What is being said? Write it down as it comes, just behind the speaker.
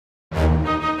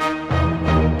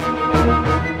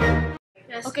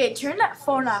Okay, turn that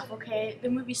phone off, okay? The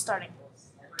movie's starting.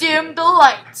 Dim the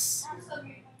lights.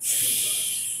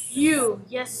 You,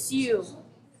 yes you.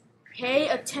 Pay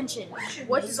attention.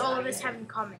 What does all of this have in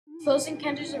common? Close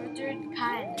Encounters of the Third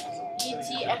Kind,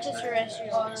 E.T.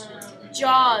 Extraterrestrials,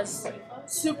 Jaws,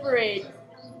 Super 8,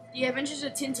 The Adventures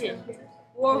of Tintin,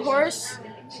 War Horse,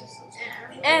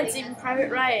 and Saving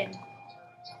Private Ryan.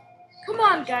 Come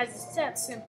on, guys, it's that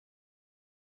simple.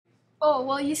 Oh,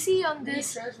 well, you see on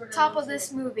this top of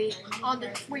this movie,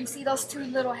 where you see those two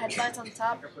little headlights on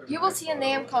top, you will see a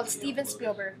name called Steven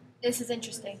Spielberg. This is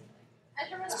interesting.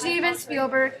 Steven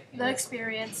Spielberg, The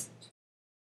Experience.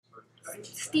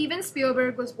 Steven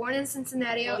Spielberg was born in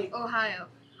Cincinnati, Ohio,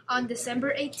 on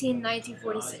December 18,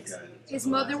 1946. His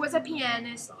mother was a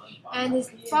pianist, and his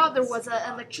father was an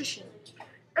electrician.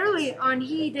 Early on,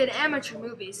 he did amateur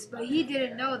movies, but he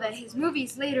didn't know that his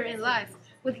movies later in life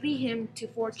would lead him to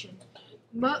fortune.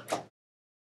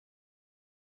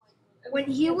 When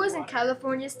he was in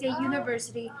California State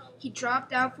University, he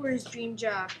dropped out for his dream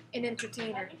job, an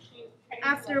entertainer.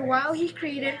 After a while, he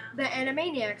created the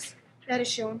Animaniacs that is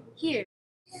shown here.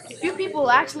 If few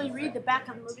people actually read the back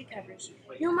of the movie covers,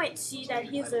 you might see that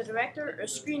he is the director or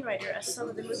screenwriter of some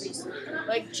of the movies,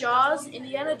 like Jaws,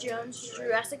 Indiana Jones,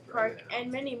 Jurassic Park,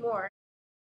 and many more.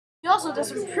 He also does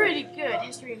some pretty good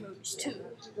history movies too,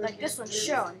 like this one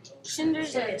shown,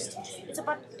 Schindler's List. It's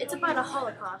about a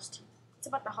Holocaust. It's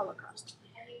about the Holocaust.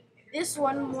 This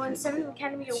one won 7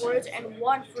 Academy Awards and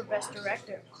 1 for Best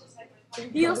Director.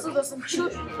 He also does some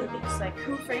children's movies like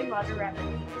Who Framed Roger Rabbit,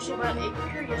 which is about a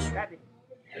curious rabbit.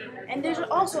 And there's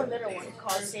also another one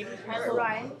called Saving Private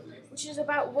Ryan, which is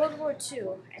about World War II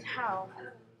and how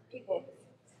people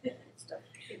stuff.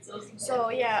 So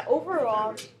yeah,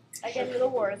 overall, I get the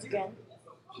awards again.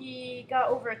 He got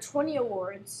over 20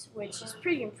 awards, which is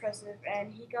pretty impressive,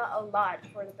 and he got a lot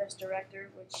for the Best Director,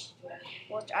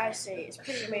 which I say is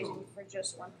pretty amazing for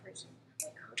just one person.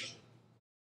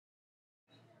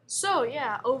 So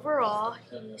yeah, overall,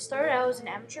 he started out as an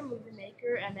amateur movie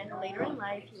maker, and then later in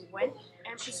life, he went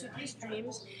and pursued his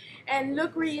dreams, and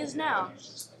look where he is now.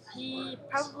 He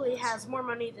probably has more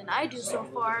money than I do so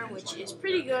far, which is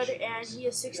pretty good, and he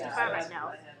is 65 right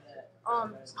now.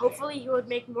 Hopefully he would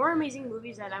make more amazing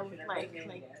movies that I would like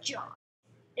John.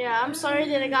 Yeah, I'm sorry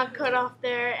that I got cut off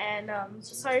there, and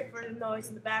sorry for the noise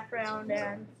in the background,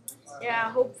 and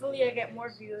yeah, hopefully I get more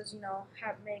views,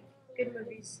 make good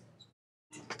movies.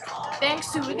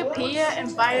 Thanks to Wikipedia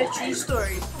and Bio Tree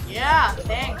Story. Yeah,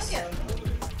 thanks.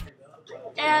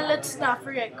 And let's not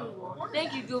forget Google.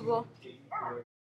 Thank you, Google.